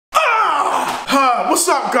What's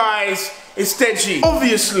up, guys? It's Deji.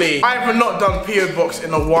 Obviously, I have not done PO Box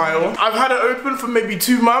in a while. I've had it open for maybe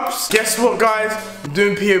 2 months. Guess what, guys? I'm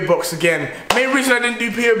doing PO Box again. Main reason I didn't do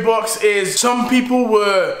PO Box is some people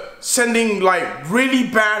were sending like really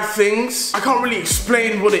bad things. I can't really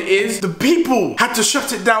explain what it is. The people had to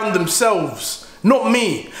shut it down themselves. Not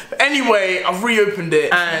me. But anyway, I've reopened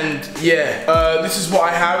it and yeah, this is what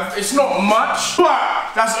I have. It's not much,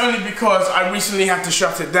 but that's only because I recently had to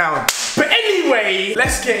shut it down. But anyway,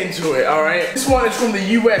 let's get into it, alright? This one is from the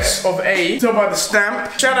US of A. Tell by the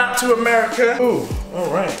stamp. Shout out to America. Ooh,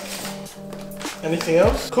 alright. Anything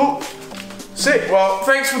else? Cool. Sick. Well,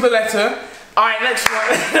 thanks for the letter. Alright, next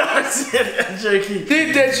one. I'm joking.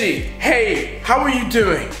 Dear Deji, hey, how are you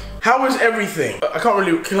doing? How is everything? I can't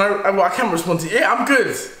really, I can't respond to you. Yeah, I'm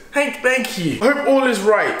good. Thank you. I hope all is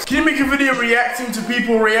right. Can you make a video reacting to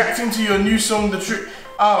people reacting to your new song, The Truth?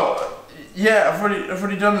 Oh, yeah, I've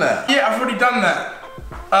already done that. Yeah, I've already done that.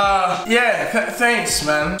 Yeah, thanks,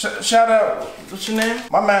 man. Shout out, what's your name?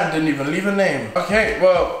 My man didn't even leave a name. Okay,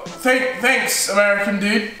 well, thanks, American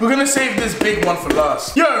dude. We're gonna save this big one for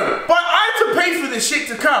last. Yo, but I had to pay for this shit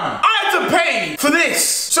to come. I had to pay for this.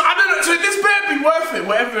 So I don't know, so this better be worth it,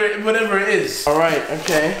 whatever it is. All right,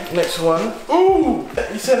 okay, next one. Ooh,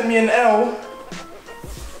 you sent me an L.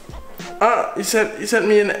 You sent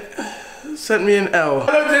me an L.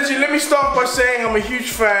 Hello Deji, let me start by saying I'm a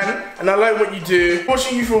huge fan and I like what you do.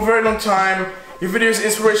 Watching you for a very long time. Your videos are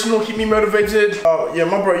inspirational, keep me motivated. Oh yeah,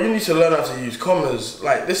 my bro, you need to learn how to use commas.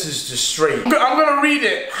 Like, this is just straight. I'm gonna read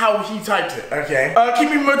it how he typed it, okay? Keep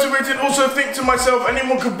me motivated, also think to myself,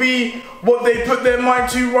 anyone could be what they put their mind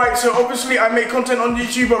to, right? So obviously I make content on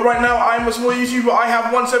YouTube, but right now I'm a small YouTuber. I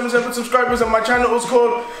have 177 subscribers and my channel is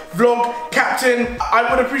called Vlog Captain. I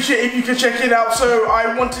would appreciate if you could check it out. So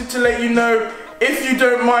I wanted to let you know, if you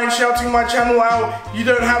don't mind shouting my channel out, you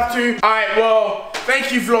don't have to. Alright, well,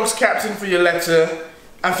 thank you Vlogs Captain for your letter.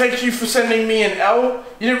 And thank you for sending me an L.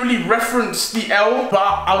 You didn't really reference the L, but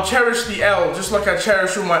I'll cherish the L, just like I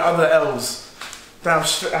cherish all my other L's. Damn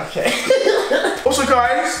straight, okay. Also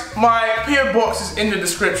guys, my PO Box is in the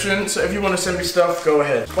description, so if you want to send me stuff, go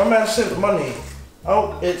ahead. My man sent money.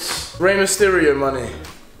 Oh, it's Rey Mysterio money.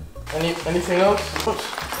 Anything else?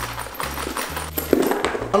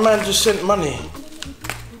 My man just sent money.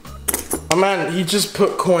 My man, he just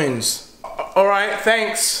put coins. Alright,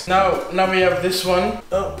 thanks. Now we have this one.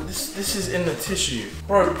 Oh, this is in the tissue.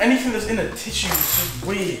 Bro, anything that's in a tissue is just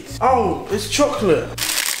weird. Oh, it's chocolate.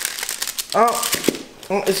 Oh,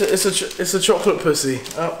 it's a chocolate pussy.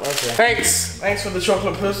 Oh, okay. Thanks for the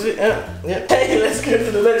chocolate pussy. Yeah. Hey, let's go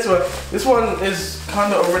to the next one. This one is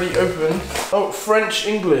kind of already open. Oh, French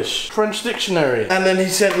English. French dictionary. And then he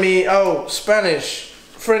sent me, oh, Spanish.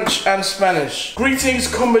 French and Spanish. Greetings,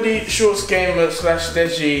 comedy shorts gamer /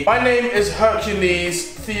 Deji. My name is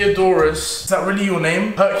Hercules Theodorus. Is that really your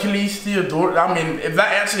name? Hercules Theodorus? I mean, if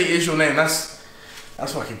that actually is your name, that's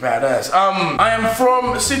fucking badass. I am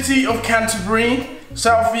from the city of Canterbury,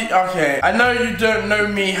 Southeast. Okay, I know you don't know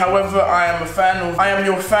me, however, I am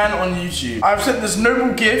your fan on YouTube. I've sent this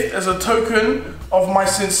noble gift as a token of my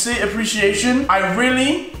sincere appreciation. I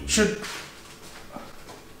really should.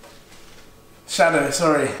 Shadow,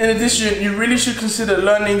 sorry. In addition, you really should consider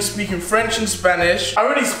speaking French and Spanish. I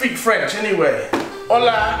already speak French anyway.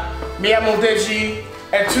 Hola, me llamo Deji,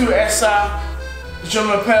 et tu esa, je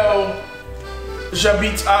m'appelle,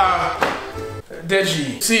 j'habite à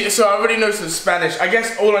Deji. See, so I already know some Spanish. I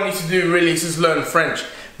guess all I need to do really is just learn French.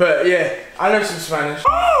 But yeah, I know some Spanish.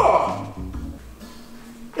 Oh!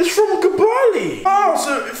 It's from Gabali. Oh,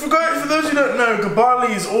 so for those who don't know,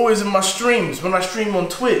 Gabali is always in my streams when I stream on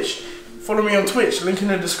Twitch. Follow me on Twitch, link in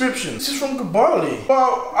the description. This is from Gabali.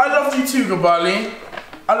 Well, I love you too, Gabali.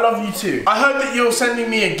 I love you too. I heard that you're sending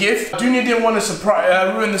me a gift. Junior didn't want to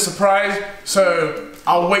ruin the surprise, so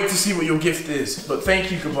I'll wait to see what your gift is. But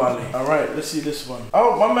thank you, Gabali. Alright, let's see this one.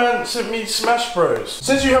 Oh, my man sent me Smash Bros.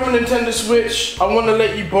 Since you have a Nintendo Switch, I want to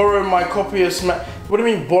let you borrow my copy of Smash. What do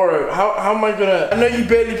you mean borrow? How am I gonna? I know you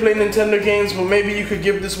barely play Nintendo games, but maybe you could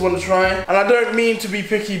give this one a try. And I don't mean to be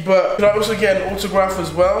picky, but could I also get an autograph as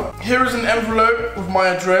well? Here is an envelope with my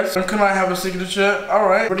address. And can I have a signature?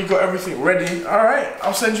 Alright, already got everything ready. Alright,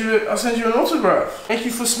 I'll send you an autograph. Thank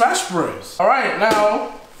you for Smash Bros. Alright,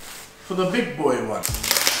 now for the big boy one.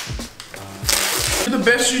 You're the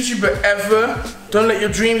best YouTuber ever. Don't let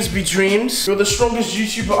your dreams be dreams. You're the strongest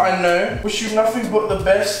YouTuber I know. Wish you nothing but the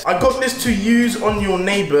best. I got this to use on your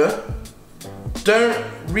neighbor. Don't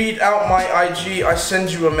read out my IG. I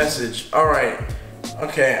send you a message. Alright.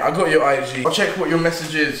 Okay, I got your IG. I'll check what your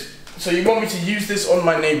message is. So you want me to use this on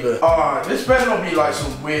my neighbor? Ah, this better not be like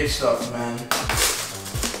some weird stuff, man.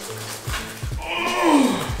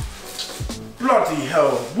 Bloody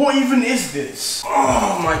hell. What even is this?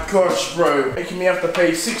 Oh my gosh, bro. Making me have to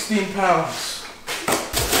pay £16.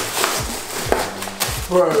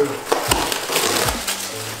 Bro.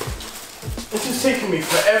 This is taking me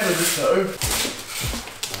forever just to open.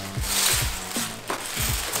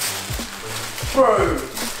 Bro,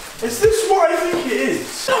 is this what I think it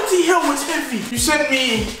is? Bloody hell, it's heavy. You sent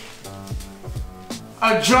me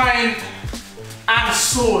a giant ass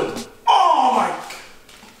sword. Oh my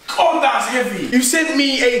God, that's heavy. You sent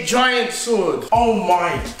me a giant sword. Oh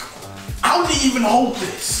my. How do you even hold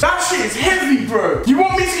this? That shit is heavy, bro. You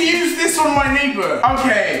want me to use this on my neighbor?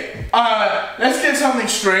 Okay, let's get something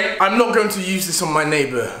straight. I'm not going to use this on my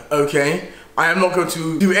neighbor, okay? I am not going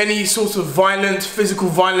to do any sort of violence, physical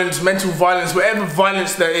violence, mental violence, whatever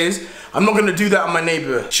violence there is. I'm not going to do that on my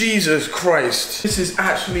neighbor. Jesus Christ. This is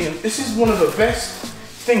one of the best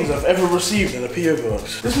things I've ever received in a PO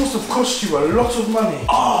box. This must have cost you a lot of money.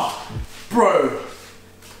 Oh, bro.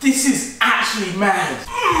 This is actually mad.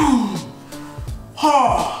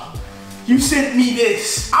 Oh, you sent me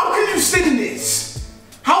this. How can you send this?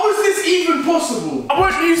 How is this even possible? I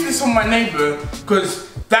won't use this on my neighbor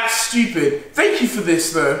because that's stupid. Thank you for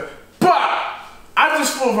this though. But I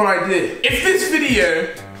just thought of an idea. If this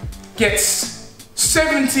video gets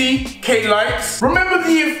 70k likes, remember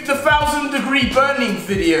the 1000-degree burning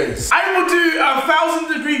videos. I will do a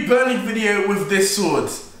 1000-degree burning video with this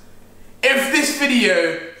sword. If this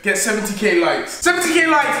video gets 70k likes.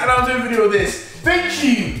 70k likes and I'll do a video of this. Thank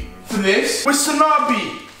you for this.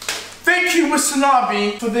 Wasanabe. Thank you,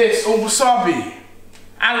 Wasanabe, for this. Or Wasabi.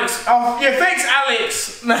 Alex. Oh, yeah, thanks,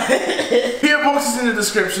 Alex. PO box is in the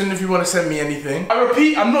description if you want to send me anything. I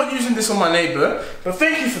repeat, I'm not using this on my neighbor, but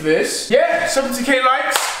thank you for this. Yeah, 70k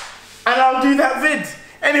likes, and I'll do that vid.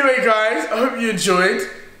 Anyway, guys, I hope you enjoyed.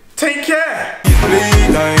 Take care.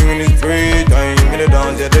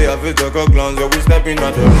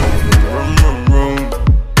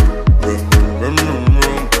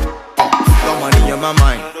 My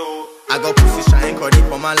mind, I got pussy shine, caught it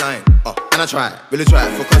on my line. And I try, really try,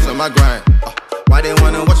 focus on my grind. Why they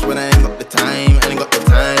wanna watch when I ain't got the time? I ain't got the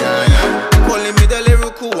time. Calling me the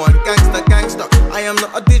lyrical one, gangster. I am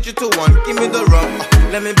not a digital one. Give me the rum.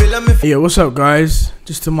 Let me. Yeah, what's up, guys?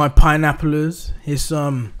 Just to my pineapplers, here's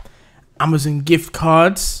some Amazon gift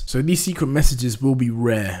cards. So these secret messages will be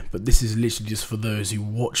rare, but this is literally just for those who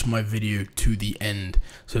watch my video to the end.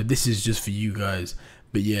 So this is just for you guys.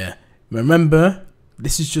 But yeah, remember,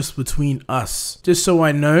 this is just between us. Just so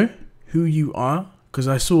I know who you are, because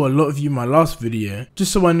I saw a lot of you in my last video.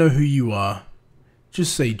 Just so I know who you are,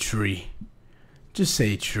 just say tree. Just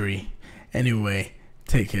say tree. Anyway,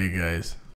 take care, guys.